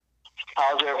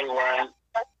How's everyone?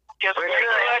 Just We're good.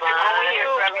 good. How are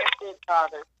you? Good,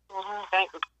 Father. Thank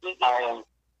you. I am.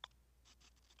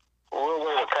 We'll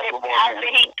wait a couple more How's the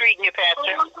minutes. heat treating you,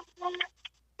 Pastor?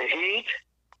 The heat?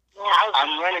 How's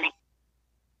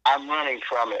I'm running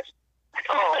from it.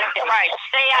 Oh, right.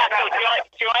 Stay out.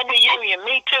 Join the union.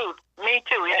 Me too. Me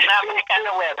too. It's not that kind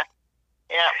of weather.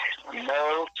 Yeah.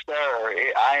 No,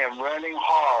 sir. I am running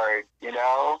hard, you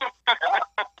know.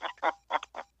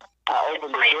 I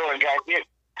opened the door and got hit.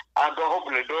 I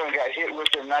opened the door and got hit with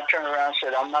it, and I turned around and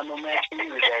said, I'm not no match for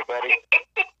you today, buddy.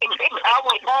 I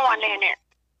was born in it.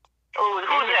 Oh,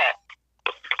 who's that?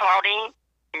 Claudine?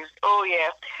 Oh, yeah.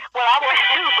 Well, I was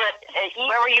too, but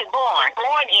where were you born?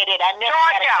 Born in it. I never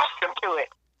got accustomed to it.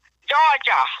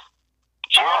 Georgia.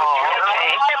 Oh,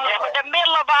 Okay. The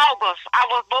middle of August, I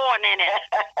was born in it.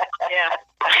 Yeah.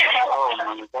 Oh,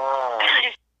 my God.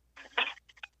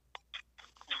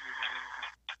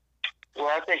 Well,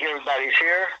 I think everybody's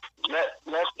here. Let's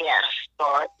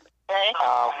start. Okay.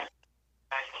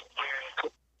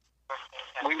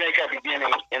 We make our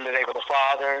beginning in the name of the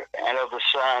Father, and of the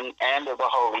Son, and of the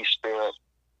Holy Spirit.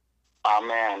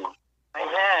 Amen.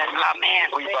 Amen.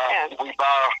 We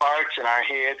bow our hearts and our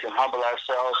heads and humble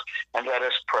ourselves and let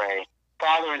us pray.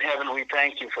 Father in heaven, we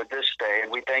thank you for this day,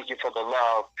 and we thank you for the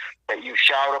love that you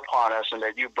showered upon us and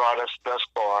that you brought us thus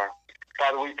far.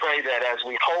 Father, we pray that as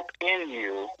we hope in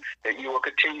you, that you will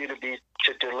continue to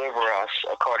deliver us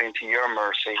according to your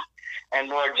mercy. And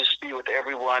Lord, just be with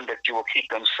everyone, that you will keep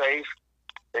them safe,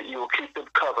 that you will keep them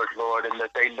covered, Lord, and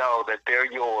that they know that they're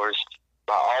yours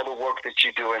by all the work that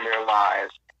you do in their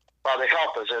lives. Father,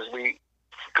 help us as we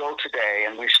go today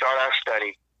and we start our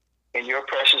study. In your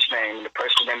precious name, in the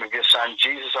precious name of your Son,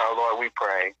 Jesus our Lord, we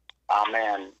pray.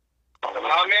 Amen.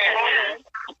 Amen.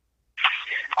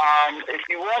 If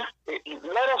you want,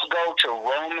 let us go to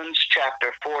Romans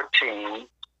chapter 14.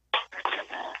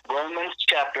 Romans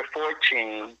chapter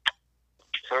 14,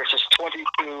 verses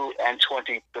 22 and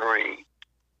 23.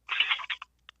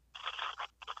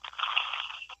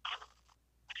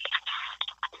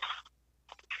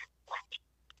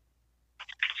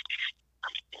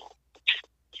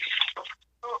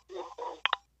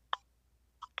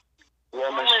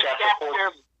 Romans chapter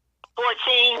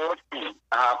 14,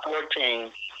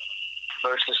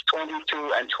 verses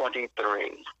 22 and 23.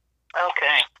 Okay.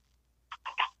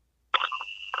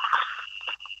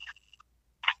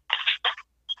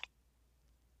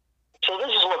 So this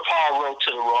is what Paul wrote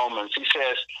to the Romans. He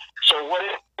says, so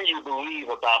whatever you believe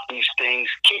about these things,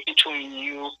 keep between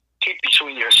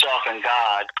yourself and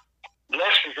God.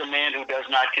 Blessed is the man who does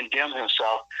not condemn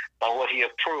himself by what he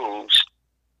approves.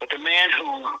 But the man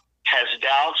who has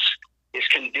doubts is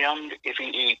condemned if he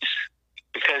eats,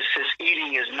 because his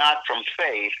eating is not from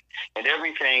faith, and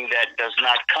everything that does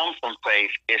not come from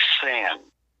faith is sin.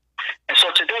 And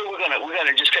so today we're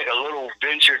gonna just take a little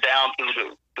venture down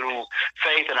through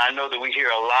faith, and I know that we hear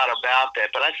a lot about that,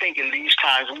 but I think in these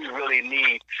times we really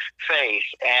need faith,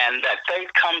 and that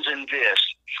faith comes in this,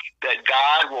 that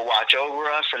God will watch over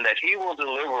us and that he will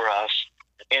deliver us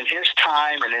in his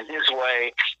time and in his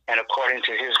way and according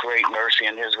to his great mercy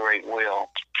and his great will.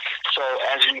 So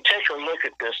as we take a look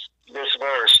at this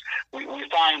verse, we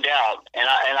find out, and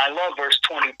I love verse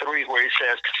 23 where he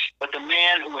says, but the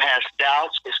man who has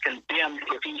doubts is condemned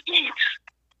if he eats,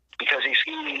 because he's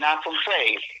eating not from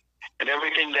faith, and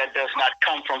everything that does not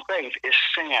come from faith is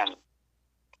sin.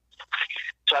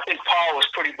 So I think Paul was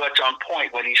pretty much on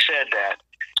point when he said that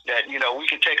we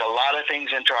can take a lot of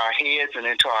things into our heads and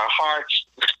into our hearts,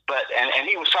 but and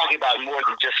he was talking about more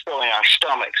than just filling our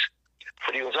stomachs.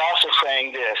 But he was also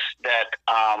saying this, that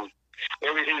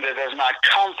everything that does not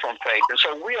come from faith. And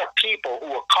so we are people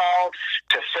who are called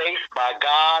to faith by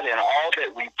God in all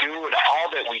that we do and all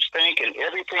that we think and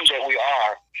everything that we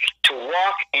are, to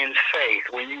walk in faith.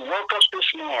 When you woke up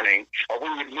this morning, or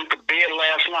when you went to bed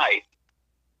last night,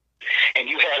 and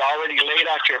you had already laid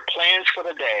out your plans for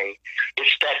the day,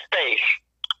 it's that faith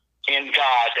in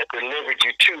God that delivered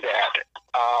you to that.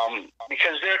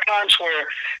 Because there are times where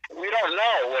we don't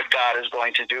know what God is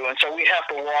going to do, and so we have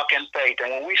to walk in faith.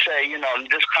 And when we say,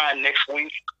 this time next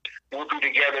week we'll be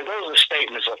together, those are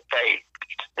statements of faith,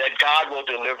 that God will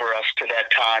deliver us to that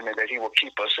time and that he will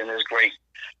keep us in his great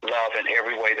love in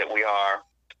every way that we are.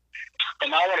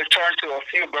 And I want to turn to a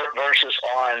few verses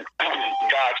on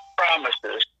God's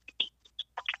promises.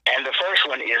 And the first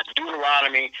one is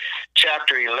Deuteronomy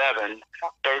chapter 11,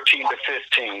 13 to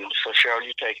 15. So, Cheryl,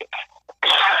 you take it.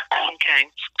 Okay.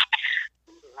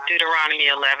 Deuteronomy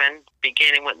 11,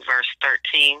 beginning with verse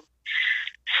 13.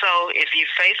 So, if you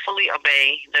faithfully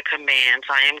obey the commands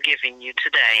I am giving you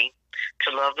today,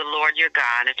 to love the Lord your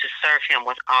God and to serve him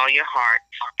with all your heart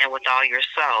and with all your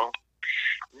soul.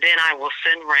 Then I will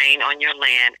send rain on your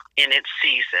land in its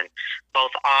season,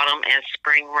 both autumn and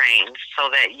spring rains, so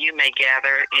that you may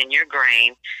gather in your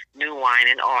grain, new wine,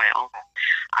 and oil.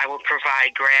 I will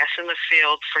provide grass in the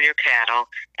fields for your cattle,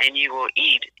 and you will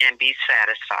eat and be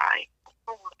satisfied.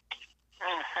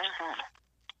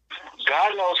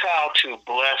 God knows how to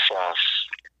bless us.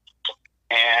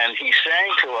 And he's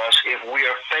saying to us, if we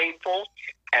are faithful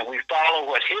and we follow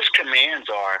what his commands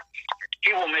are,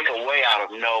 he will make a way out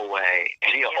of no way.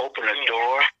 And he'll open a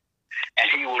door, and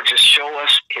he will just show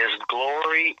us his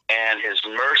glory and his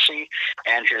mercy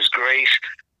and his grace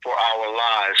for our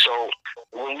lives. So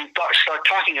when we start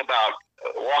talking about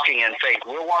walking in faith,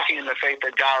 we're walking in the faith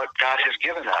that God has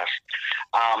given us.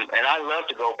 And I love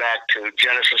to go back to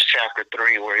Genesis chapter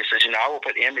 3, where he says, I will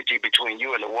put enmity between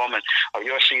you and the woman, or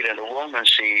your seed and the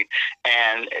woman's seed,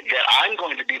 and that I'm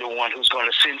going to be the one who's going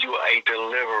to send you a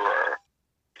deliverer.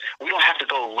 We don't have to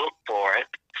go look for it.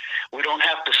 We don't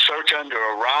have to search under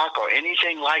a rock or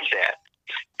anything like that.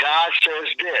 God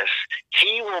says this,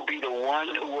 he will be the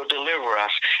one who will deliver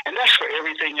us. And that's for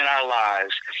everything in our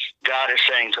lives. God is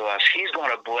saying to us, he's going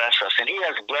to bless us. And he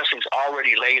has blessings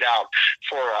already laid out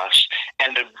for us.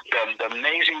 And the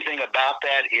amazing thing about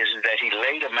that is that he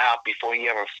laid them out before he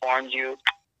ever formed you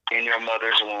in your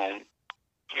mother's womb.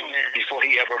 Before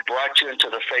he ever brought you into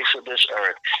the face of this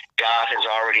earth, God has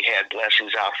already had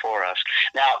blessings out for us.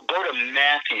 Now, go to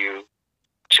Matthew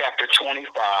chapter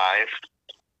 25,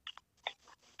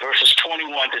 verses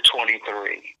 21 to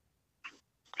 23.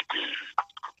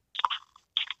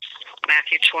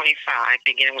 Matthew 25,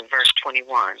 beginning with verse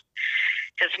 21.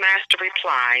 His master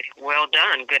replied, "Well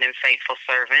done, good and faithful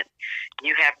servant.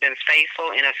 You have been faithful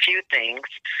in a few things.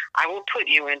 I will put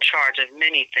you in charge of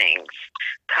many things.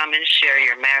 Come and share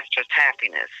your master's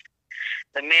happiness."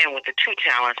 The man with the 2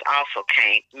 talents also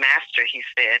came. "Master," he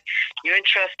said, "you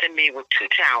entrusted me with 2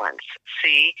 talents.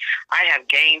 See, I have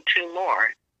gained 2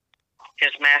 more."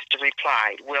 His master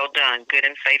replied, "Well done, good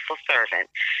and faithful servant.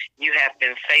 You have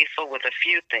been faithful with a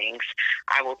few things.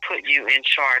 I will put you in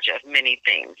charge of many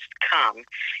things. Come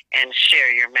and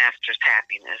share your master's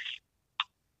happiness."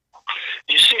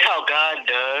 You see how God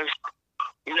does?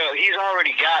 He's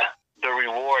already got the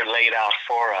reward laid out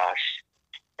for us,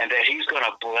 and that he's going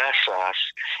to bless us,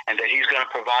 and that he's going to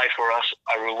provide for us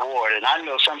a reward. And I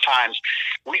know sometimes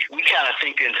we kind of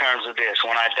think in terms of this.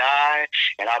 When I die,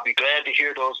 and I'll be glad to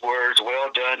hear those words, "Well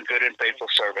done, good and faithful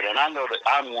servant." And I know that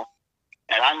I'm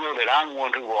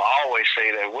one who will always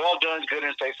say that, "Well done, good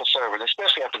and faithful servant,"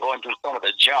 especially after going through some of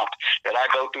the junk that I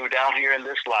go through down here in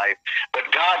this life.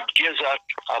 But God gives us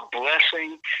a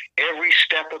blessing every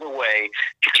step of the way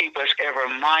to keep us ever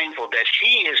mindful that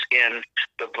he is in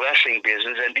the blessing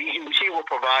business, and he will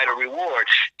provide a reward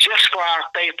just for our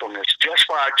faithfulness, just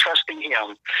for our trusting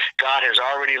him. God has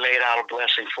already laid out a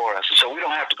blessing for us. And so we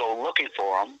don't have to go looking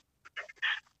for them,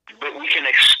 but we can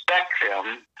expect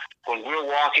them when we're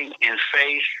walking in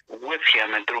faith with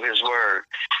him and through his word.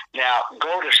 Now,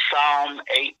 go to Psalm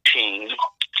 18.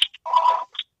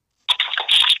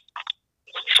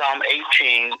 Psalm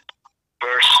 18,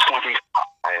 verse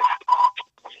 25.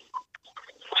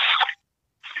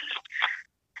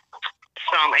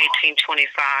 Psalm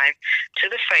 18:25. To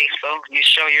the faithful, you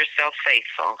show yourself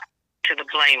faithful. To the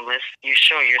blameless, you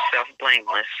show yourself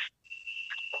blameless.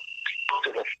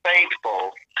 To the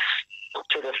faithful.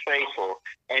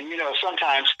 And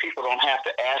sometimes people don't have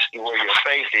to ask you where your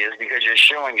faith is, because you're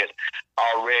showing it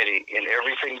already in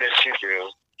everything that you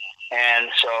do.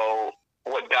 And so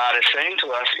what God is saying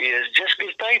to us is just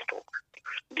be faithful.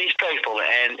 Be faithful,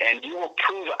 and you will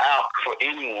prove out for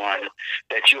anyone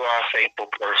that you are a faithful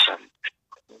person.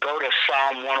 Go to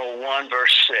Psalm 101,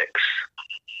 verse 6.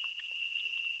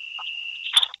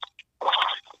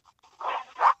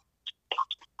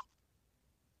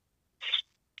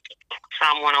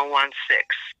 Psalm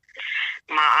 101:6.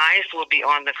 My eyes will be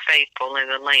on the faithful in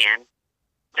the land,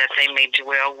 that they may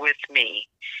dwell with me.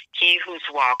 He whose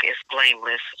walk is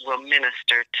blameless will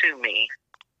minister to me.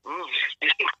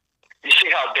 You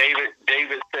see how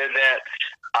David said that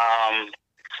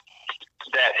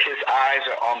that his eyes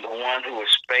are on the one who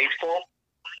is faithful?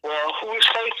 Well, who is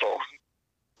faithful?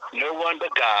 No one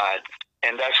but God.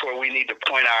 And that's where we need to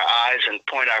point our eyes and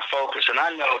point our focus. And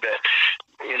I know that,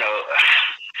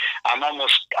 I'm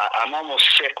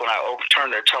almost sick when I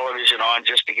turn the television on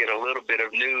just to get a little bit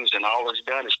of news, and all it's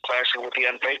done is clashing with the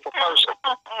unfaithful person.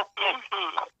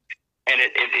 And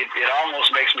it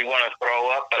almost makes me want to throw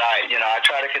up, but I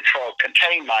try to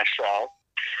contain myself,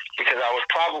 because I would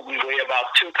probably weigh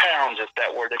about 2 pounds if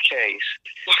that were the case.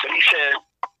 But he said,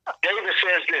 David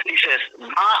says this. He says,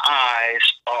 my eyes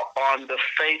are on the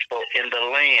faithful in the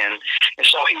land. And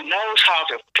so he knows how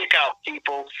to pick out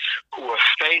people who are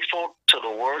faithful to the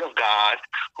word of God,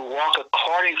 who walk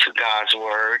according to God's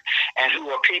word, and who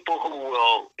are people who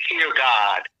will hear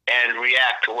God and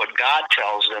react to what God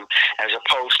tells them as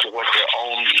opposed to what their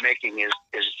own making is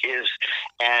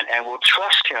and will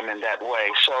trust him in that way.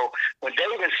 So when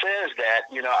David says that,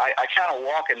 I kind of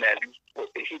walk in that.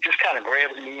 He just kind of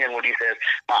grabs me in when he says,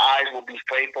 my eyes will be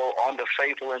faithful on the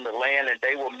faithful in the land, and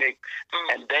they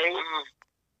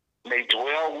may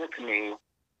dwell with me.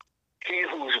 He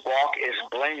whose walk is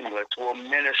blameless will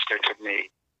minister to me.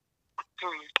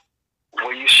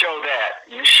 When you show that,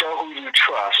 you show who you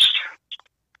trust,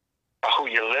 or who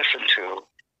you listen to,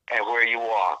 and where you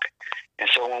walk. And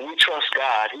so when we trust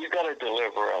God, he's going to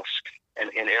deliver us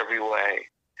in every way.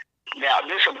 Now,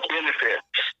 there's some benefits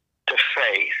to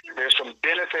faith. There's some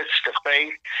benefits to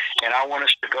faith, and I want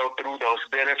us to go through those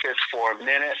benefits for a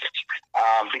minute.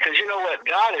 Because you know what?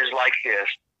 God is like this.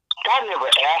 God never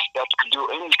asked us to do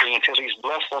anything until he's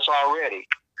blessed us already.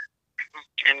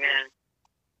 Amen.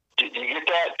 Did you get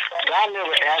that? God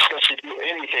never asked us to do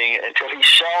anything until he's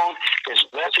shown his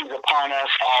blessings upon us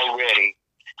already.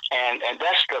 And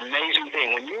that's the amazing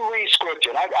thing. When you read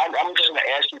scripture, and I'm just going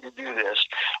to ask you to do this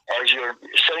as you're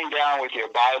sitting down with your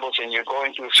Bibles and you're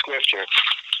going through scripture.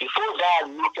 Before God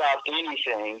meets out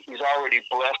anything, he's already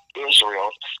blessed Israel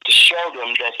to show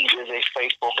them that he is a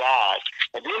faithful God.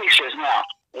 And then he says, now,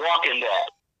 walk in that.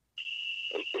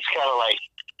 It's kind of like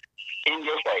in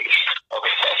your face.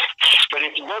 Okay? But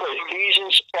if you go to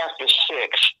Ephesians chapter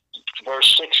 6,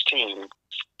 verse 16.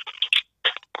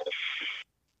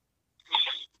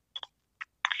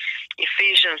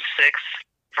 Ephesians 6,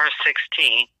 verse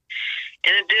 16.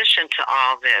 In addition to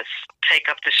all this, take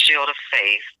up the shield of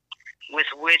faith, with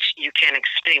which you can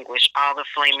extinguish all the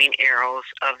flaming arrows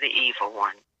of the evil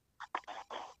one.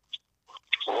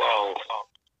 Whoa.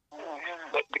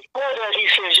 But before that, he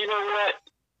says, you know what?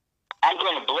 I'm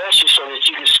going to bless you so that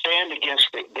you can stand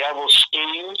against the devil's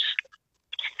schemes.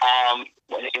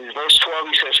 In verse 12,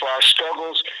 he says, for our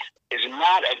struggles is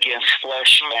not against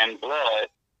flesh and blood,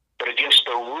 but against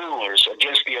the rulers,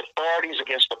 against the authorities,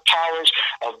 against the powers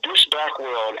of this dark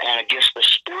world, and against the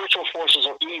spiritual forces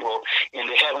of evil in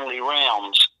the heavenly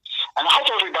realms. And I hope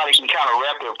everybody can kind of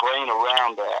wrap their brain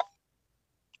around that.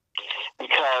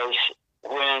 Because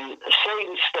when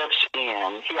Satan steps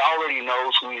in, he already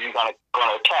knows who he's going to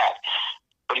attack.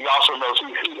 But he also knows who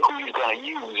he's going to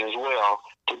use as well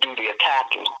to do the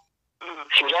attacking.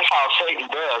 See, that's how Satan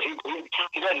does.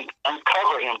 He doesn't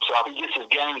uncover himself. He gets his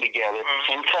game together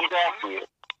and comes after you.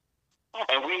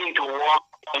 And we need to walk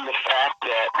in the fact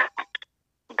that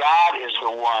God is the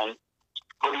one.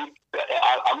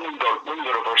 I'm going to go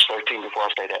to verse 13 before I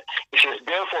say that. It says,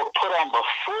 therefore put on the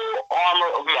full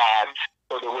armor of God,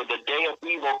 so that when the day of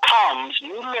evil comes,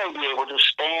 you may be able to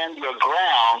stand your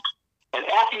ground. And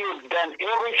after you've done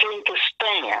everything to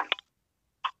stand,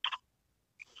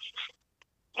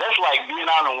 that's like being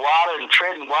out in water and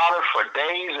treading water for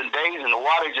days and days, and the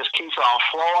water just keeps on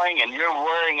flowing, and you're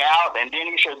wearing out. And then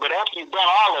he says, but after you've done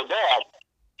all of that,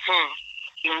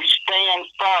 you stand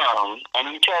firm, and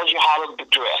he tells you how to be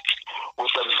dressed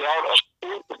with a belt of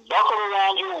truth buckled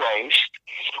around your waist,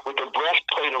 with the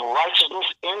breastplate of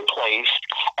righteousness in place,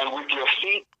 and with your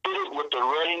feet fitted with the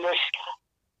readiness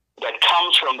that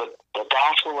comes from the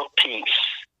gospel of peace.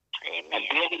 Amen. And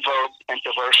then he goes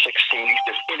into verse 16. He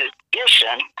says, in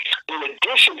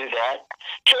addition to that,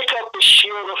 take up the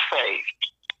shield of faith.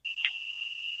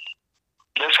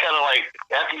 That's kind of like,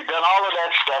 after you've done all of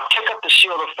that stuff, take up the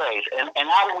shield of faith. And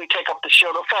how do we take up the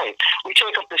shield of faith? We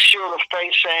take up the shield of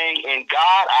faith saying, in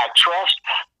God I trust.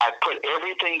 I put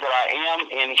everything that I am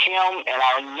in him, and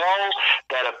I know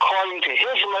that according to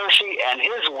his mercy and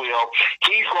his will,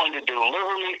 he's going to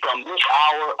deliver me from this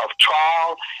hour of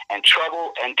trial and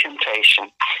trouble and temptation.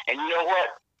 And you know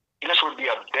what? This would be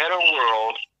a better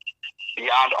world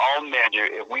beyond all measure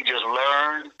if we just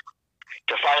learned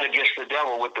to fight against the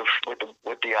devil with the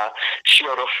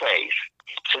shield of faith.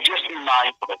 So just be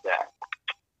mindful of that.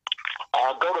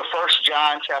 Go to 1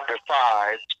 John chapter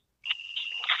 5.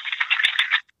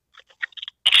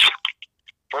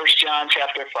 1 John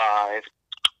chapter 5,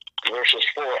 verses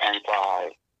 4 and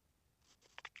 5.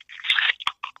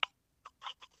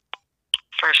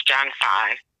 1 John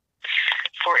 5.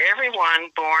 For everyone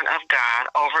born of God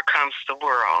overcomes the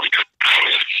world.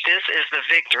 This is the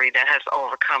victory that has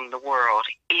overcome the world,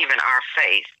 even our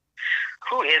faith.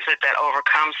 Who is it that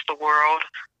overcomes the world?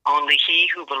 Only he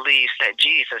who believes that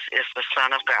Jesus is the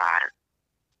Son of God.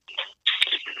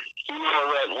 You know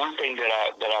what? One thing that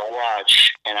I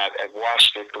watch and I've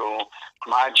watched it through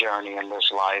my journey in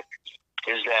this life,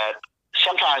 is that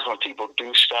sometimes when people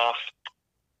do stuff,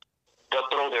 they'll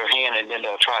throw their hand and then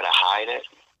they'll try to hide it.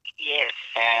 Yes.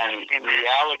 And the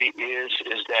reality is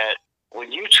that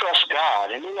when you trust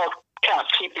God, and kind of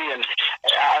keeping,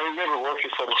 I remember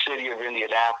working for the city of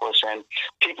Indianapolis, and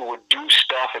people would do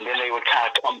stuff, and then they would kind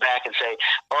of come back and say,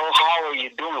 "Oh, how are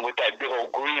you doing?" with that big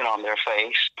old grin on their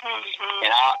face. Mm-hmm.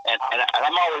 And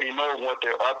I'm already knowing what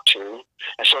they're up to.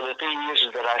 And so the thing is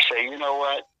that I say, you know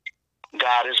what?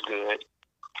 God is good,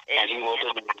 and He will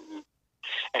deliver you.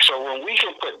 And so when we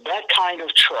can put that kind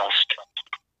of trust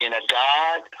in a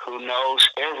God who knows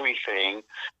everything,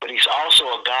 but He's also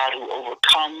a God who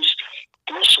overcomes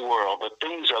this world, the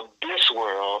things of this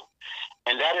world,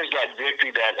 and that is that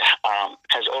victory that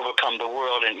has overcome the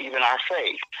world and even our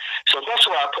faith. So that's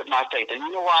where I put my faith. And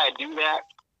you know why I do that?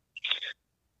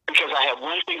 Because I have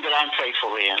one thing that I'm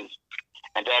faithful in,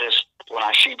 and that is when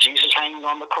I see Jesus hanging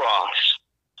on the cross,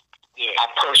 I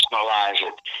personalize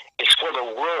it. It's for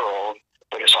the world,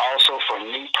 but it's also for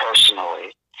me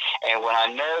personally. And when I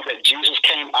know that Jesus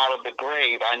came out of the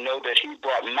grave, I know that He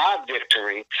brought my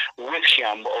victory with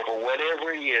Him over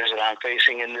whatever it is that I'm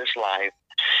facing in this life.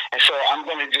 And so I'm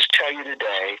going to just tell you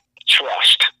today,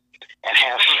 trust and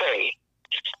have faith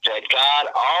that God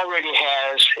already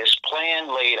has His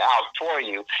plan laid out for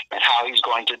you and how He's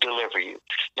going to deliver you.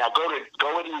 Now go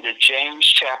with me to James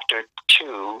chapter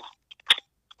 2,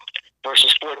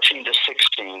 verses 14 to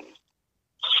 16.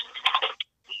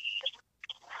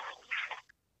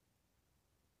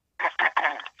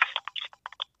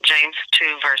 James 2,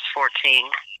 verse 14.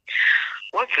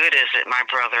 What good is it, my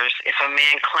brothers, if a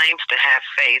man claims to have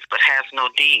faith but has no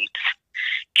deeds?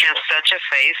 Can such a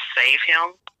faith save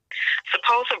him?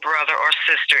 Suppose a brother or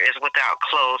sister is without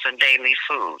clothes and daily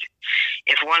food.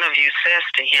 If one of you says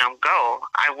to him, "Go,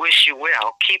 I wish you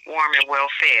well, keep warm and well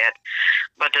fed,"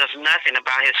 but does nothing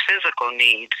about his physical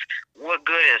needs, what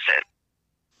good is it?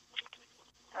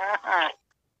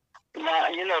 Now,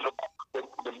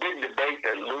 the big debate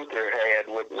that Luther had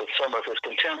with some of his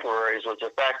contemporaries was the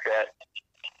fact that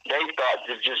they thought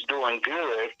that just doing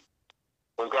good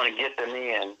was going to get them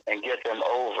in and get them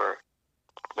over.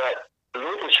 But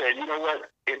Luther said, you know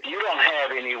what, if you don't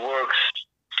have any works,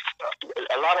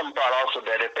 a lot of them thought also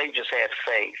that if they just had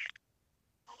faith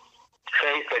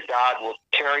that God will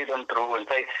carry them through, and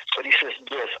faith. But he says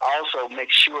this, also make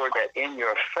sure that in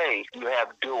your faith you have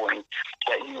doing,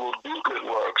 that you will do good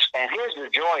works. And here's the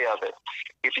joy of it.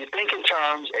 If you think in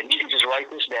terms, and you can just write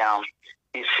this down,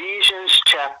 Ephesians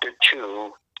chapter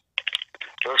 2,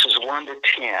 verses 1 to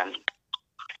 10,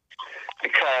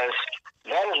 because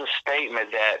that is a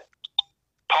statement that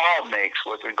Paul makes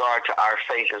with regard to our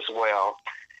faith as well.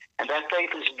 And that faith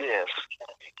is this,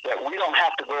 that we don't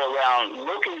have to go around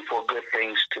looking for good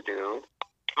things to do,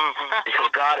 because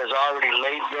God has already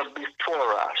laid them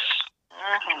before us.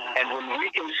 And when we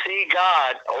can see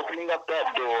God opening up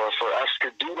that door for us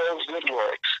to do those good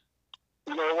works,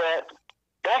 you know what?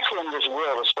 That's when this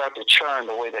world will start to churn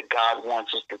the way that God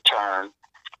wants us to turn.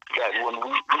 That when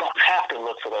we don't have to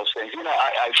look for those things.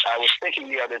 I was thinking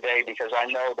the other day, because I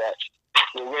know that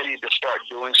we're ready to start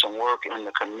doing some work in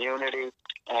the community,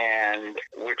 and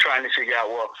we're trying to figure out,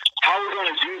 well, how are we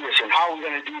going to do this and how are we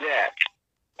going to do that?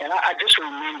 And I just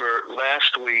remember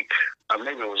last week, or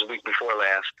maybe it was the week before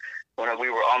last, when we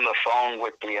were on the phone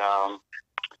with the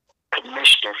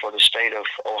commissioner for the state of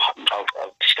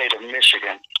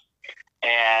Michigan,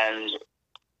 and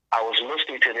I was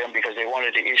listening to them because they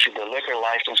wanted to issue the liquor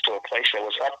license to a place that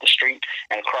was up the street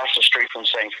and across the street from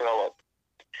St. Philip.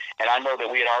 And I know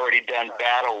that we had already done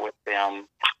battle with them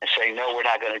and say, no, we're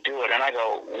not going to do it. And I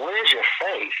go, where's your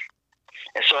faith?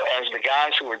 And so as the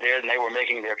guys who were there, and they were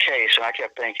making their case, and I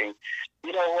kept thinking,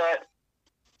 you know what?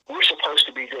 We're supposed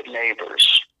to be good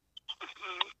neighbors.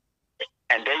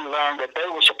 And they learned that they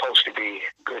were supposed to be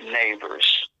good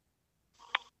neighbors.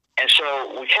 And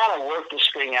so we kind of worked this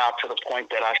thing out to the point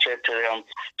that I said to them,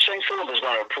 St. Philip is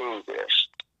going to approve this.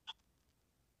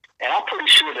 And I'm pretty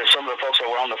sure that some of the folks that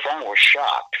were on the phone were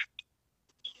shocked.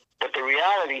 But the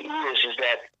reality is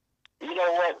that, you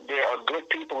know what, there are good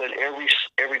people in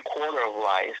every quarter of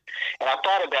life. And I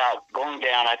thought about going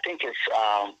down, I think it's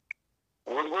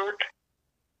Woodward,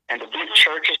 and the big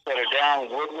churches that are down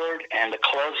Woodward, and the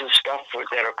clubs and stuff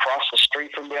that are across the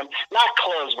street from them. Not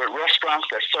clubs, but restaurants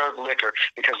that serve liquor,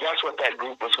 because that's what that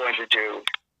group was going to do.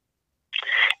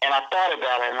 And I thought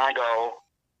about it, and I go,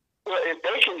 well, if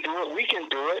they can do it, we can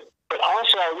do it. But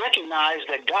also I recognize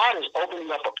that God is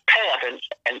opening up a path and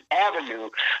an avenue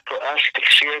for us to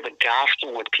share the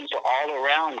gospel with people all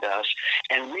around us.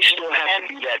 And we still have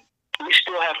to be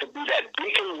that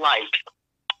beacon light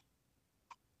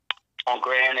on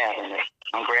Grand Avenue,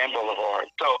 on Grand Boulevard.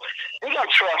 So we got to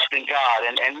trust in God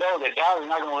and know that God is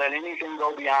not going to let anything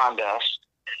go beyond us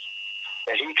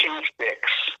that he can't fix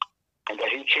and that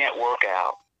he can't work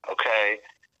out, okay?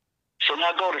 So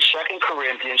now go to 2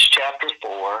 Corinthians chapter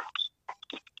 4.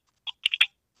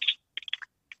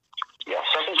 Yeah,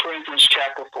 2 Corinthians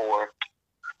chapter 4,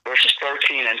 verses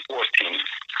 13 and 14.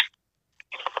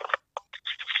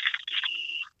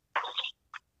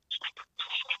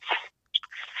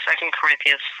 2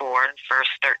 Corinthians 4, verse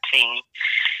 13.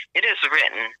 It is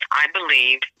written, I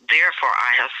believed, therefore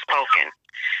I have spoken.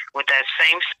 With that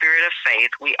same spirit of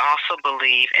faith, we also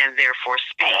believe and therefore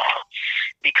speak,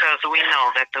 because we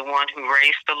know that the one who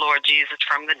raised the Lord Jesus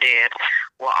from the dead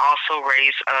will also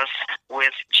raise us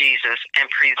with Jesus and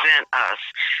present us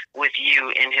with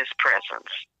you in his presence.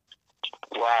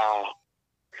 Wow.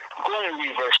 I'm going to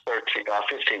read verse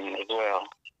 15 as well.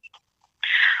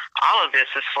 All of this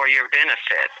is for your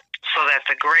benefit, so that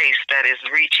the grace that is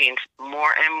reaching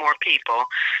more and more people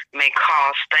may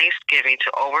cause thanksgiving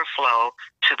to overflow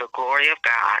to the glory of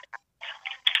God.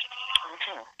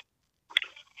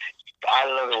 I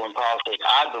love it when Paul says,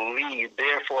 I believe,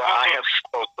 therefore I have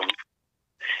spoken.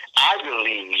 I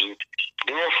believe,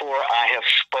 therefore I have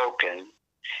spoken.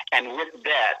 And with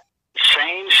that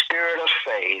same spirit of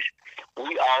faith,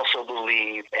 we also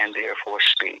believe and therefore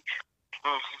speak.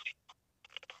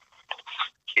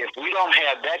 If we don't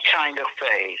have that kind of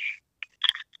faith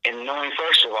in knowing,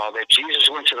 first of all, that Jesus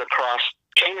went to the cross,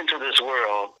 came into this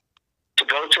world to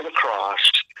go to the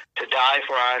cross, to die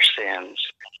for our sins,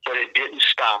 but it didn't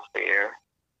stop there.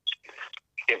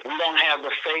 If we don't have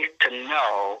the faith to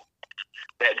know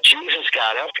that Jesus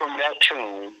got up from that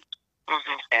tomb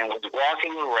and was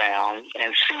walking around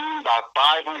and seen by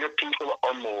 500 people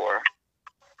or more,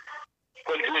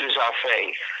 what good is our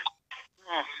faith?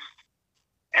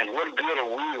 And what good are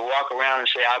we to walk around and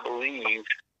say, I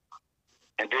believed,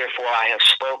 and therefore I have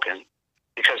spoken?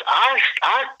 Because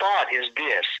our thought is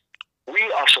this.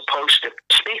 We are supposed to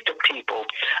speak to people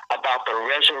about the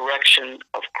resurrection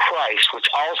of Christ, which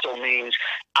also means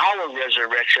our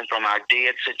resurrection from our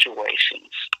dead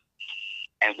situations.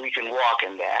 And we can walk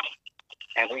in that,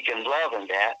 and we can love in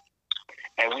that,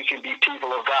 and we can be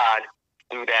people of God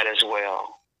through that as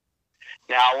well.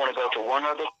 Now I want to go to one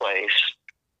other place,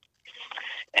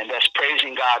 and that's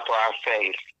praising God for our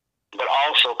faith, but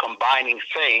also combining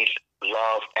faith,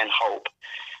 love, and hope.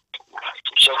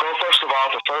 So go first of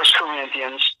all to 1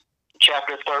 Corinthians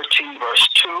chapter 13, verse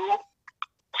 2,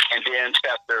 and then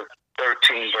chapter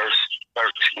 13, verse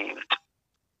 13.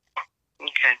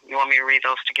 Okay, you want me to read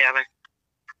those together?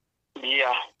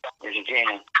 Yeah, if you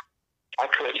can. I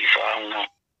couldn't, so I don't know.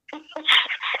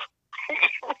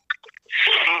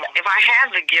 If I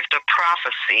have the gift of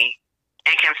prophecy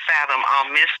and can fathom all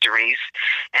mysteries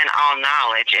and all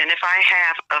knowledge, and if I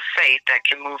have a faith that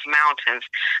can move mountains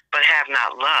but have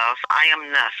not love, I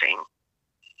am nothing.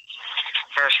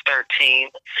 Verse 13.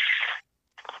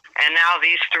 And now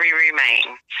these three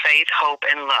remain, faith, hope,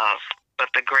 and love, but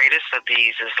the greatest of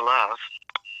these is love.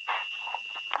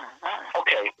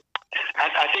 Okay.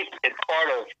 I think it's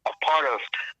part of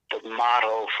the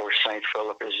motto for St.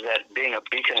 Philip is that being a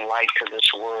beacon light to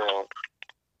this world.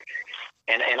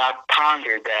 And I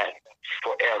pondered that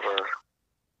forever.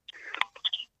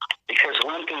 Because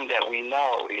one thing that we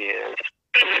know is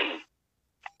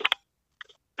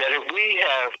that if we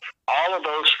have all of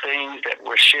those things that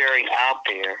we're sharing out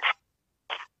there,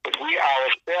 but we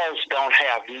ourselves don't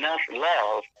have enough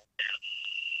love,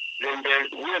 then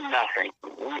we're nothing.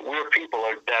 We're people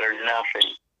that are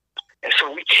nothing. And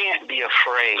so we can't be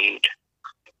afraid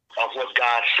of what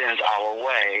God sends our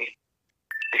way,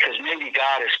 because maybe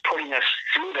God is putting us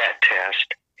through that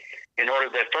test in order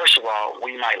that, first of all,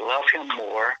 we might love him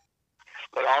more,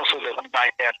 but also that we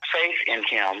might have faith in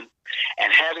him.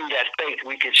 And having that faith,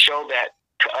 we can show that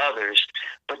to others.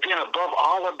 But then above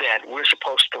all of that, we're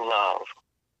supposed to love.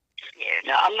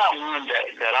 Now, I'm not one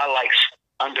that I like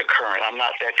undercurrent. I'm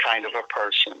not that kind of a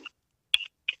person.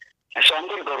 And so I'm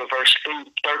going to go to verse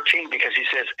 13 because he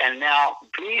says, and now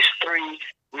these three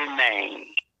remain: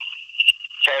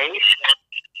 faith,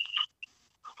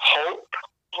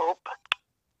 hope,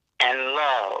 and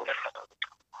love.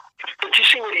 But you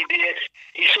see what he did?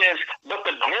 He says, but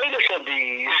the greatest of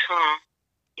these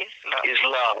is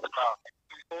love.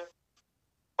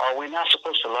 Are we not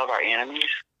supposed to love our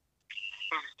enemies?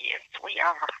 Yes, we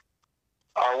are.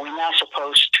 Are we not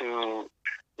supposed to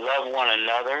love one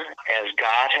another as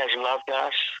God has loved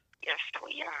us? Yes,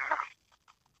 we are.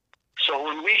 So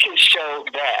when we can show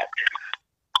that,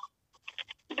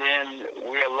 then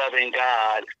we're loving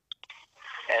God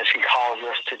as he calls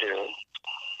us to do.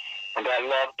 And that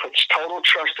love puts total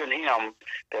trust in him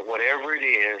that whatever it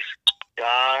is,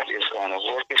 God is going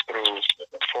to work it through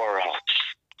for us.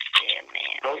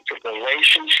 Amen. Go to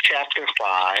Galatians chapter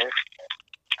 5.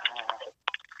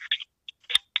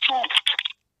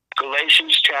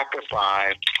 Galatians chapter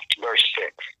 5, verse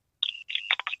 6.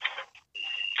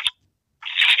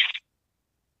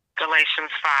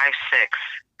 Galatians 5:6.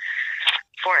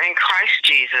 For in Christ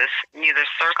Jesus, neither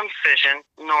circumcision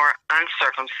nor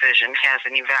uncircumcision has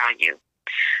any value.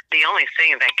 The only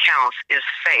thing that counts is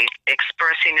faith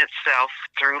expressing itself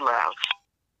through love.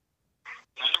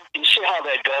 You see how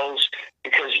that goes?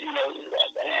 Because, you know,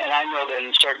 and I know that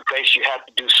in certain places you have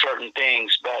to do certain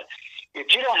things, but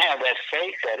if you don't have that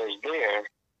faith that is there,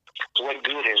 what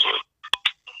good is it?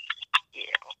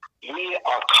 Yeah. We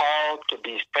are called to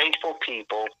be faithful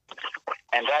people,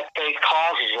 and that faith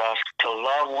causes us to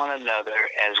love one another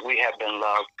as we have been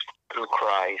loved through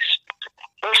Christ.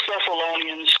 1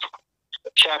 Thessalonians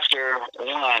chapter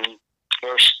 1,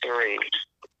 verse 3.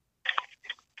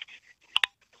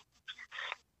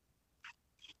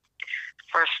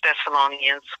 1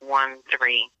 Thessalonians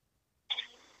 1:3.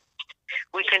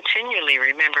 We continually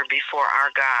remember before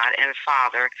our God and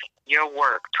Father your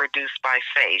work produced by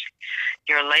faith,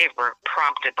 your labor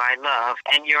prompted by love,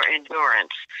 and your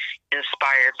endurance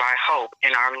inspired by hope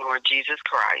in our Lord Jesus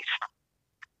Christ.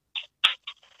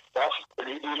 That's the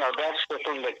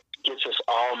thing that gets us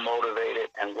all motivated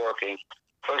and working.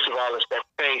 First of all, it's that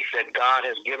faith that God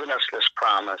has given us this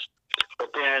promise.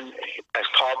 But then, as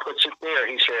Paul puts it there,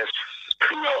 he says,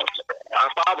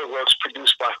 our Father works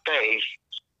produced by faith,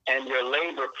 and your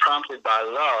labor prompted by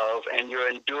love, and your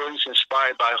endurance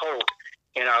inspired by hope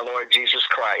in our Lord Jesus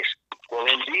Christ. Well,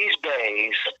 in these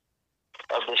days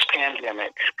of this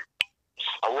pandemic,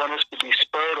 I want us to be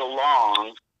spurred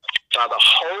along by the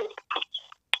hope,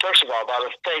 first of all, by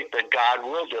the faith that God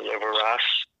will deliver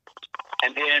us,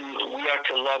 and then we are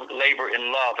to labor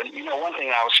in love. And, you know, one thing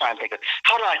I was trying to think of,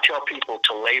 how do I tell people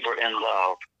to labor in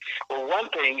love? Well, one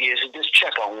thing is just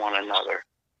check on one another.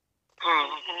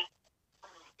 Mm-hmm.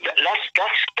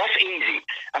 That's easy.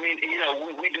 I mean, you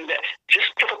know, we do that.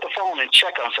 Just pick up the phone and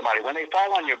check on somebody. When they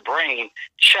fall on your brain,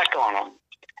 check on them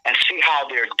and see how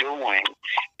they're doing.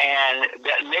 And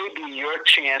that may be your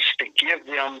chance to give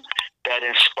them that,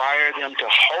 inspire them to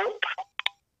hope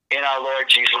in our Lord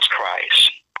Jesus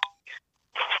Christ.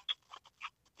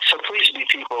 So please be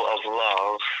people of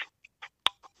love,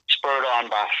 spurred on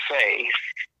by faith,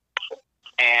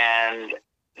 and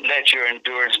let your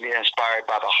endurance be inspired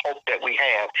by the hope that we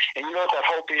have. And you know what that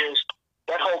hope is?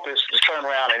 That hope is to turn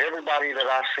around and everybody that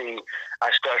I see,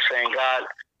 I start saying, God,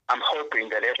 I'm hoping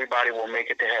that everybody will make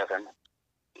it to heaven.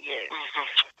 Yes.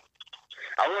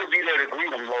 Mm-hmm. I want to be there to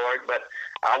greet them, Lord, but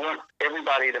I want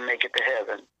everybody to make it to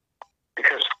heaven.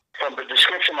 Because from the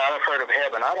description I've heard of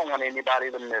heaven, I don't want anybody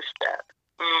to miss that.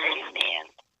 Mm-hmm. Amen.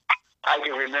 I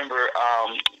can remember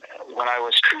when I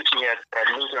was teaching at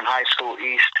Lutheran High School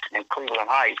East in Cleveland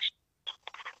Heights,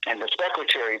 and the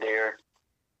secretary there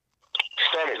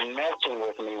started messing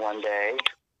with me one day.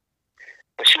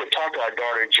 But she had talked to our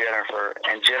daughter Jennifer,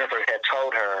 and Jennifer had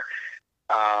told her,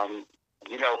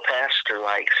 you know, Pastor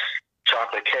likes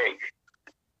chocolate cake.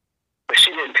 But she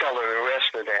didn't tell her the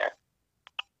rest of that.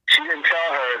 She didn't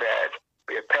tell her that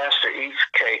if Pastor eats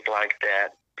cake like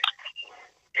that,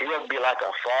 he'll be like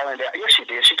a falling down. Yes, she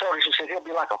did. She told her, she said, he'll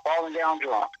be like a falling down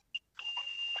drunk.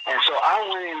 And so I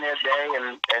went in that day,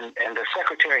 and the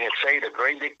secretary had saved a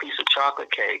great big piece of chocolate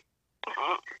cake.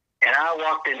 Mm-hmm. And I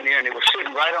walked in there, and it was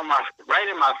sitting right in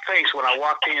my face when I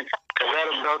walked in to let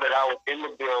them know that I was in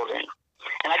the building.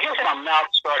 And I guess my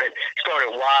mouth started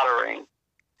watering.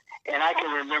 And I can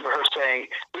remember her saying,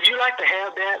 would you like to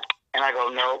have that? And I go,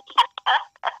 no.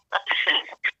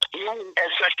 And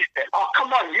so she said, oh,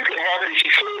 come on, you can have it. And she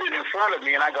slid it in front of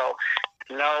me. And I go,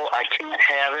 no, I can't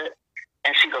have it.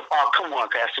 And she goes, oh, come on,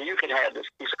 Pastor, you can have this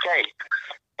piece of cake.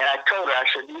 And I told her, I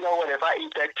said, you know what, if I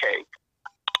eat that cake,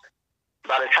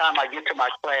 by the time I get to my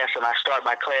class and I start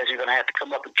my class, you're going to have to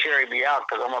come up and carry me out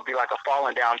because I'm going to be like a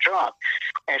falling down drunk.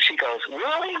 And she goes,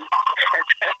 really?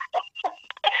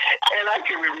 And I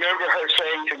can remember her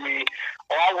saying to me,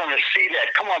 oh, I want to see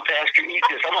that. Come on, Pastor, eat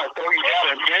this. I'm going to throw you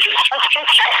down and drink it.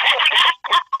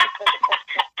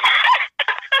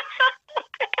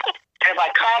 And my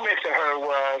comment to her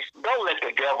was, don't let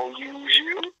the devil use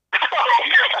you.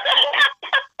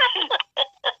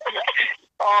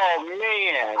 Oh,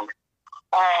 man.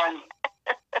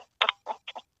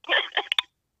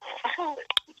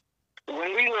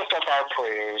 When we lift up our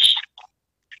prayers,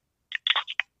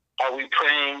 are we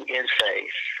praying in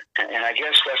faith? And I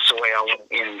guess that's the way I want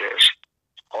to end this.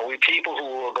 Are we people who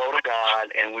will go to God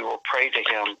and we will pray to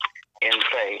Him in in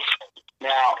faith.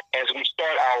 Now, as we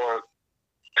start our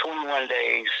 21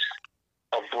 days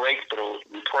of breakthrough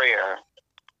in prayer,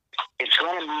 it's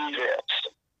going to mean this.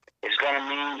 It's going to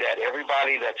mean that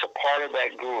everybody that's a part of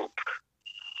that group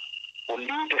will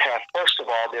need to have, first of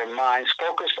all, their minds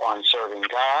focused on serving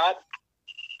God,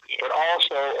 but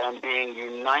also on being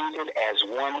united as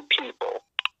one people.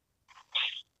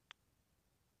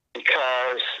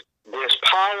 Because there's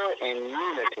power in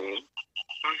unity,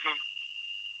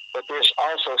 but there's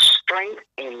also strength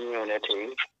in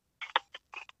unity,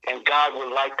 and God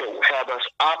would like to have us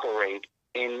operate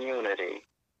in unity.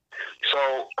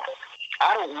 So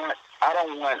I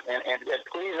don't want, and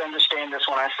please understand this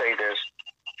when I say this,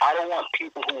 I don't want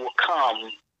people who will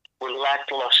come with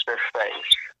lackluster faith.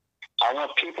 I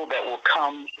want people that will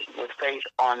come with faith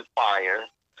on fire,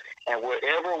 and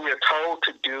whatever we're told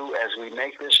to do as we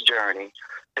make this journey,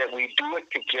 that we do it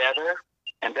together,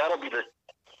 and that'll be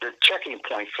the checking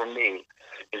point for me,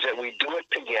 is that we do it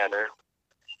together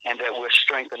and that we're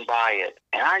strengthened by it.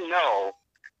 And I know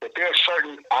that there are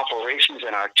certain operations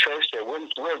in our church that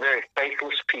we're very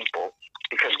faithless people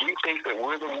because we think that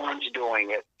we're the ones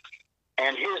doing it.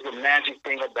 And here's the magic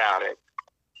thing about it.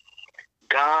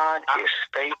 God is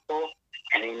faithful,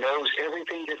 and he knows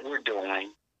everything that we're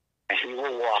doing, and he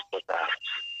will walk with us.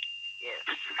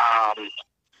 Yes.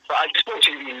 So I just want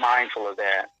you to be mindful of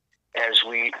that as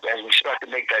we start to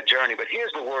make that journey. But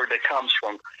here's the word that comes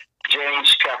from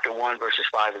James chapter 1, verses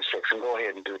 5 and 6. And go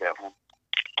ahead and do that one.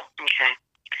 Okay.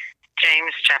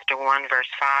 James chapter 1, verse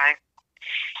 5.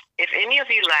 If any of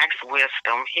you lacks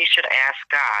wisdom, he should ask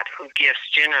God, who gives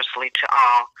generously to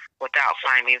all without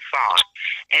finding fault,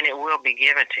 and it will be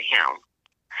given to him.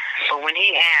 But when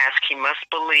he asks, he must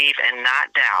believe and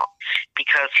not doubt,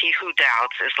 because he who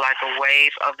doubts is like a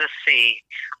wave of the sea,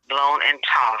 blown and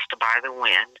tossed by the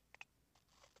wind.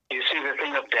 You see the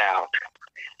thing of doubt,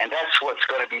 and that's what's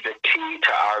going to be the key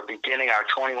to our beginning our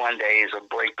 21 days of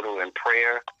breakthrough in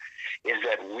prayer, is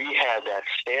that we have that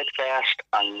steadfast,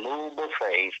 unmovable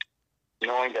faith,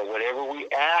 knowing that whatever we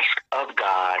ask of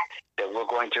God, that we're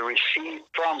going to receive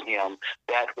from him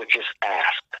that which is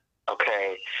asked.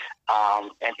 Okay,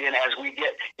 and then as we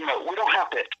get, we don't have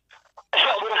to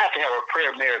have a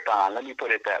prayer marathon. Let me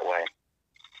put it that way,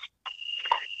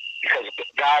 because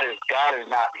God is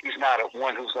not. He's not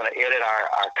one who's going to edit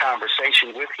our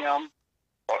conversation with him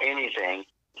or anything,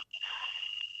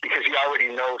 because he already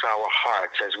knows our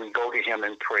hearts as we go to him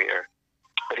in prayer.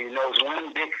 But he knows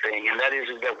one big thing, and that is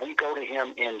that we go to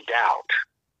him in doubt,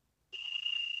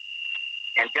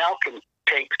 and doubt can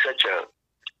take such a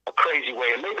crazy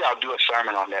way, and maybe I'll do a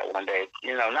sermon on that one day,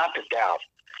 not to doubt,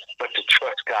 but to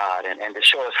trust God and to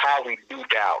show us how we do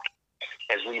doubt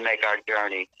as we make our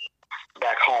journey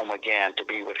back home again to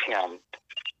be with him.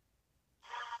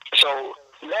 So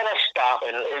let us stop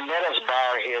and let us bow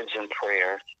our heads in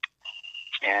prayer.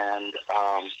 And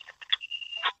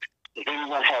does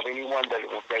anyone have anyone that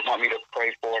they want me to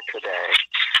pray for today?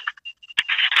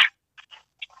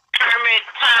 Kermit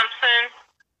Thompson.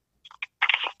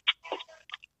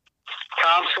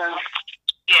 Thompson?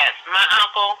 Yes, my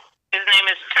uncle. His name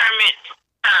is Kermit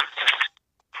Thompson.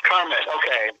 Kermit,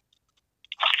 okay.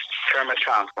 Kermit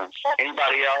Thompson.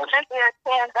 Anybody else? Cynthia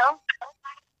Kendall.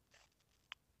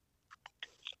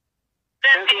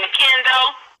 Cynthia Kendall.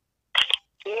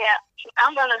 Yeah,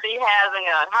 I'm going to be having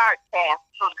a heart cath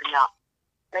coming up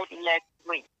maybe next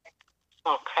week.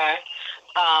 Okay.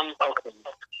 Okay.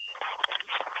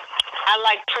 I'd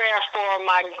like prayer for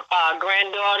my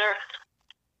granddaughter,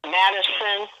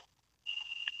 Madison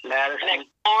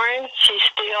McLaurin. She's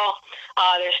still,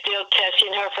 they're still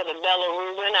testing her for the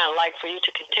bilirubin. I'd like for you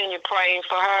to continue praying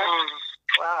for her.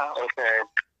 Wow. Okay.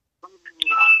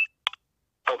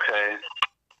 Okay.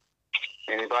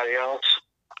 Anybody else?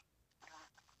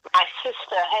 My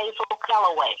sister, Hazel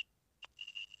Calloway.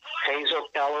 Hazel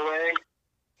Calloway?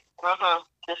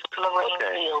 This is Lorraine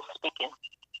Okay. Field speaking.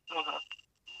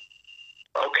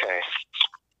 Okay.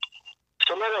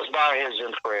 So let us bow our heads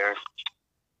in prayer.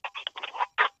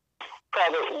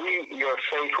 Father, we, your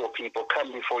faithful people,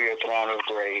 come before your throne of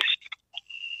grace.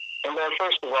 And Lord,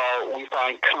 first of all, we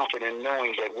find comfort in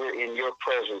knowing that we're in your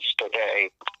presence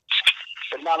today.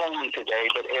 But not only today,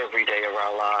 but every day of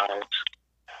our lives.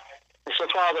 And so,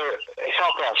 Father,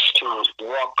 help us to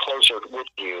walk closer with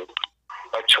you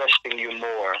by trusting you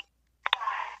more.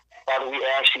 Father, we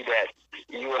ask you that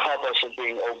you will help us in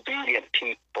being obedient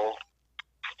people,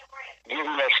 giving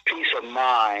us peace of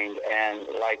mind, and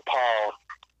like Paul,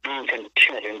 being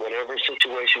content in whatever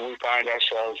situation we find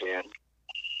ourselves in,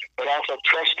 but also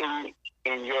trusting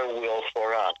in your will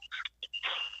for us.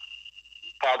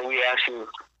 Father, we ask you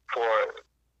for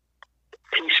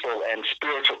peaceful and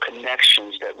spiritual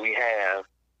connections that we have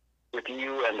with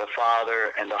you and the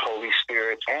Father and the Holy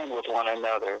Spirit and with one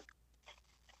another.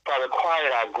 Father,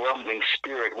 quiet our grumbling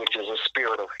spirit, which is a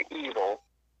spirit of evil,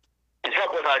 and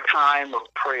help with our time of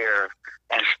prayer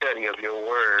and study of your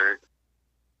word.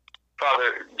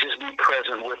 Father, just be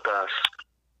present with us.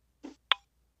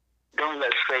 Don't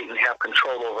let Satan have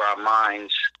control over our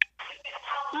minds.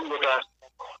 Be with us,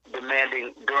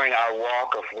 demanding during our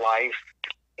walk of life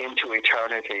into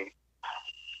eternity.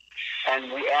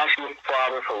 And we ask you,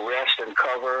 Father, for rest and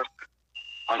cover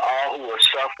on all who are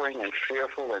suffering and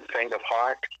fearful and faint of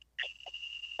heart.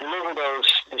 Deliver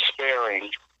those despairing,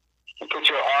 and put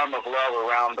your arm of love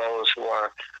around those who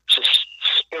are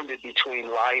suspended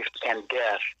between life and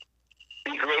death.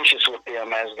 Be gracious with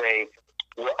them as they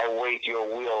await your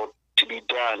will to be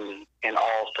done in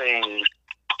all things.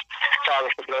 Father,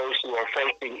 for those who are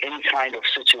facing any kind of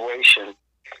situation,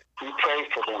 we pray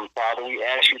for them, Father. We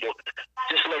ask you to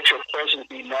just let your presence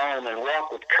be known and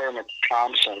walk with Kermit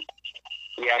Thompson.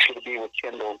 We ask you to be with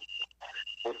Cynthia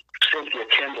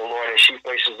Kendall, Lord, as she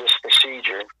faces this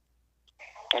procedure.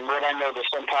 And Lord, I know that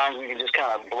sometimes we can just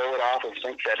kind of blow it off and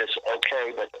think that it's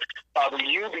okay, but Father,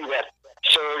 you be that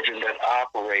surgeon that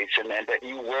operates, and that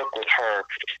you work with her,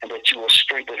 and that you will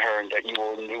strengthen her, and that you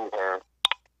will renew her.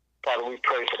 Father, we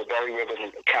pray for the Belly River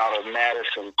account of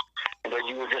Madison, and that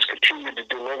you will just continue to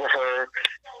deliver her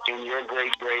in your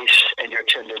great grace and your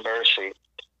tender mercy.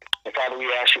 And Father,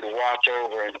 we ask you to watch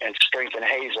over and strengthen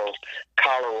Hazel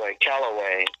Calloway,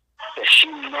 that she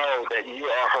know that you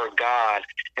are her God,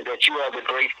 and that you are the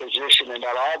great physician, and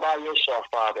that all by yourself,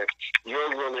 Father, your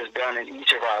will is done in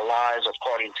each of our lives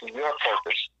according to your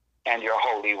purpose and your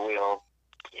holy will.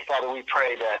 Father, we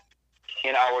pray that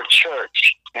in our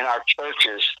church, in our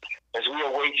churches, as we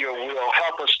await your will,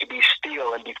 help us to be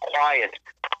still and be quiet,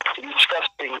 to be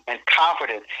trusting and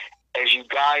confident as you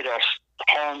guide us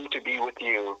home to be with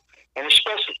you. And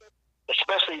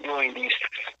especially during these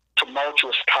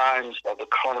tumultuous times of the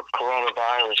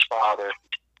coronavirus, Father,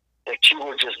 that you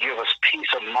will just give us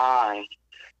peace of mind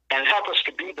and help us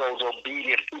to be those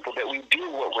obedient people, that we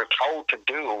do what we're told to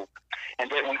do,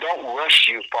 and that we don't rush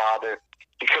you, Father,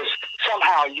 because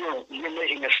somehow you're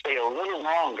making us stay a little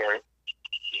longer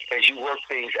as you work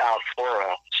things out for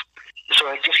us.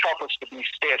 So just help us to be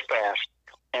steadfast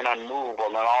and unmovable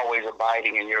and always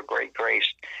abiding in your great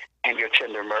grace and your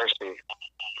tender mercy.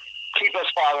 Keep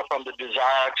us, Father, from the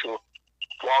desire to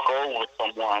walk over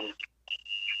someone,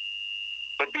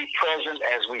 but be present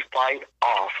as we fight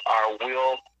off our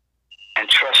will and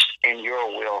trust in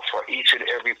your will for each and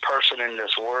every person in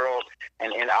this world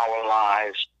and in our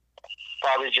lives.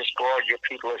 Father, just guard your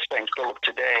people as St. Philip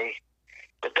today,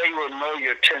 that they will know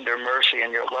your tender mercy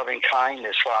and your loving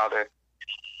kindness, Father.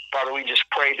 Father, we just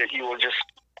pray that you will just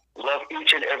love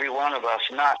each and every one of us,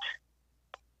 not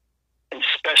in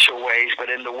special ways, but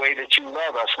in the way that you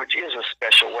love us, which is a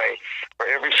special way. For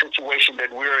every situation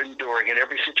that we're enduring, and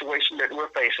every situation that we're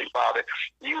facing, Father,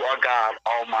 you are God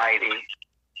Almighty.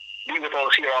 Be with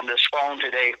those here on this phone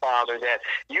today, Father, that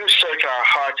you search our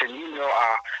hearts and you know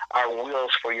our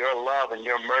wills for your love and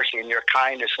your mercy and your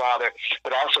kindness, Father,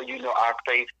 but also you know our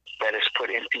faith that is put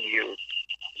into you.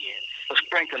 So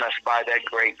strengthen us by that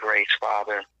great grace,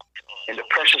 Father. In the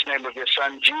precious name of your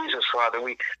Son, Jesus, Father,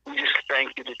 we just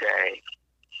thank you today.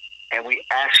 And we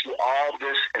ask you all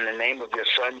this in the name of your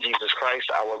Son, Jesus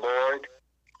Christ, our Lord,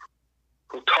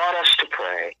 who taught us to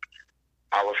pray.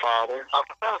 Our Father,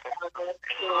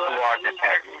 who art in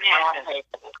heaven,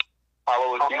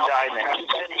 hallowed be thy name.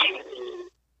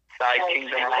 Thy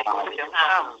kingdom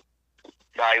come,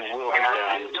 thy will be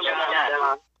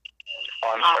done,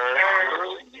 on earth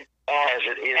as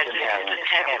it is in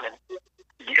heaven.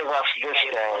 Give us this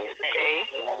day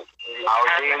our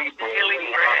daily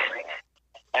bread,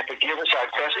 and forgive us our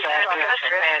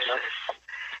trespasses,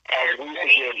 as we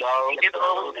forgive those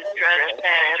who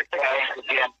trespass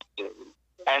against us.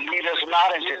 And lead us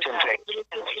not into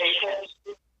temptation,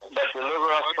 but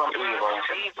deliver us from evil.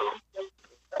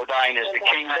 For thine is the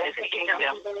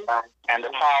kingdom, and the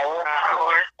power,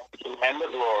 and the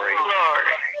glory,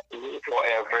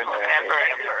 forever and ever.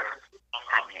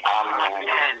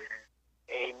 Amen.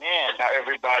 Amen. Now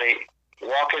everybody,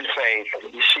 walk in faith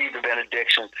and receive the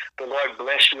benediction. The Lord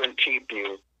bless you and keep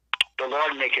you. The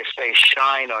Lord make his face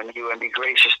shine on you and be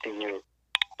gracious to you.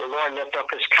 The Lord lift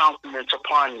up his countenance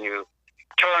upon you,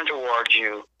 turn towards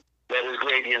you, let his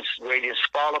radiance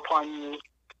fall upon you,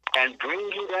 and bring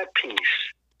you that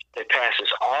peace that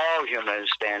passes all human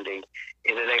understanding.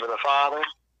 In the name of the Father,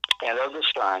 and of the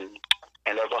Son,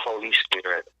 and of the Holy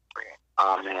Spirit.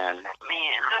 Amen. Amen.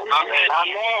 Amen.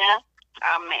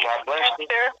 Amen. God bless you.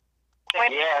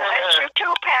 Bless you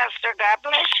too, Pastor. God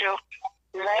bless you.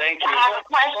 Thank you. I have a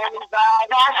question,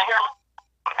 Pastor.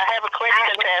 I have a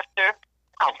question, Pastor.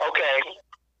 Okay.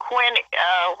 When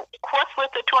what's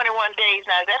with the 21 days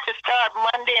now? Is that to start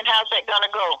Monday, and how's that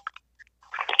gonna go?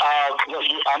 What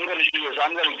I'm going to do is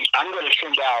I'm going to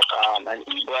send out an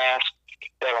e-blast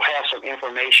that'll have some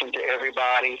information to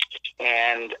everybody,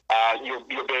 and you'll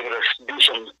be able to do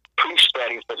some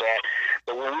pre-study for that.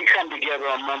 But when we come together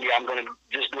on Monday, I'm going to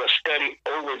just do a study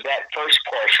over that first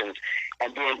portion,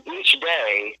 and then each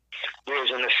day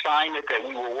there's an assignment that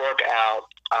we will work out,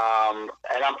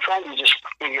 and I'm trying to just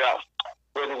figure out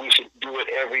whether we should do it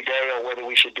every day or whether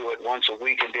we should do it once a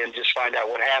week, and then just find out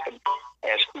what happened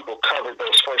as people covered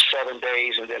those first 7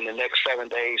 days, and then the next 7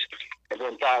 days, and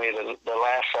then finally the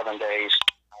last 7 days.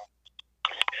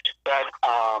 But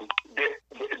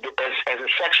as a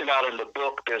section out in the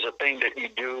book, there's a thing that you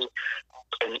do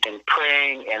in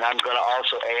praying, and I'm going to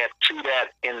also add to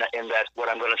that in that what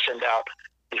I'm going to send out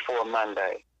before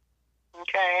Monday.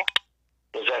 Okay.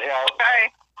 Does that help?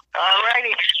 Okay. All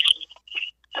righty.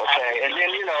 Okay, and then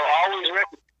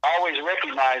always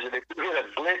recognize that if you hit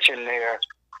a glitch in there,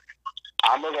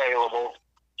 I'm available.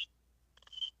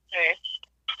 Okay.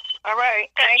 All right.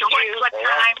 Thank you.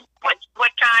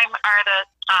 What time are the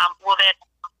will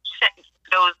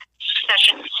those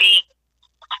sessions be?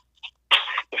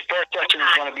 The first session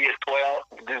is going to be at 12.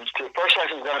 The first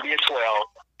session is going to be at 12,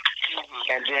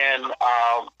 and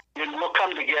then we'll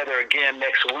come together again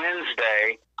next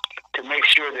Wednesday to make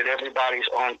sure that everybody's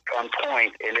on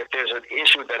point. And if there's an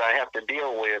issue that I have to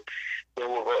deal with, then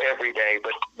we'll go every day.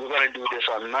 But we're going to do this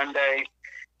on Monday.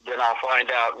 Then I'll find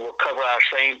out. We'll cover our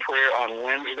same prayer on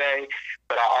Wednesday,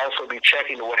 but I'll also be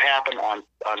checking what happened on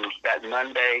that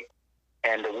Monday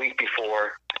and the week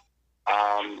before,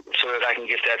 so that I can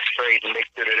get that straight and make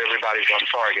sure that everybody's on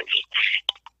target.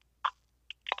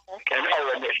 Okay. And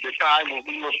the time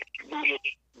we will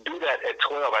do that at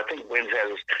 12. I think Wednesday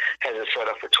has it set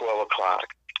up for 12 o'clock.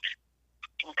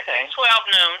 Okay.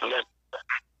 12 noon.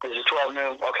 Is it 12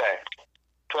 noon? Okay.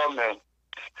 12 noon.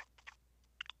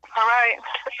 All right.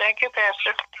 Thank you,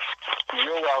 Pastor.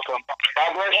 You're welcome.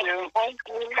 God bless you. Thank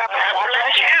you. God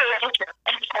bless you. Have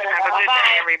a good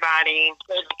day, everybody.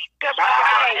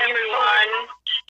 Goodbye, everyone.